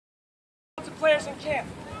players in camp.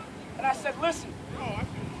 And I said, listen,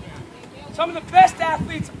 some of the best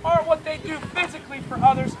athletes aren't what they do physically for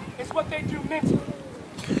others, it's what they do mentally.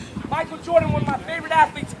 Michael Jordan, one of my favorite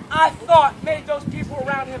athletes, I thought made those people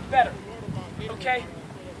around him better. Okay?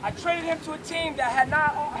 I traded him to a team that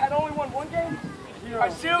had only won one game?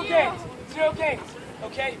 Or 0 games. 0 games.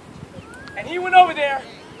 Okay? And he went over there,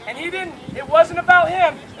 and it wasn't about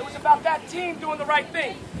him, it was about that team doing the right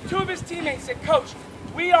thing. 2 of his teammates said, Coach,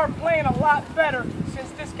 we are playing a lot better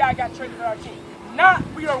since this guy got traded to our team. Not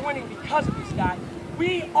we are winning because of this guy.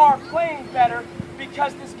 We are playing better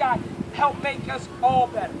because this guy helped make us all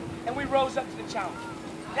better. And we rose up to the challenge.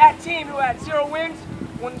 That team who had 0 wins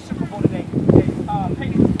won the Super Bowl today.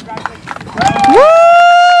 Peyton, congratulations. Woo!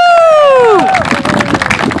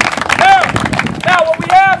 Now what we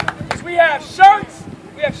have is we have shirts,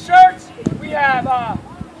 we have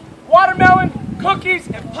watermelon, cookies,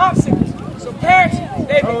 and popsicles. So parents, so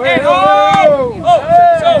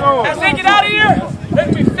as they get out of here, they're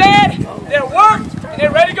going to be fed, they're worked, and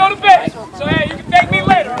they're ready to go to bed. So hey, you can thank me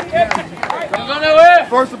later, okay? Don't go nowhere.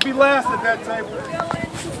 First will be last at that table.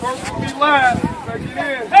 First will be last. Take it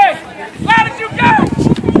in. Hey, as loud as you go!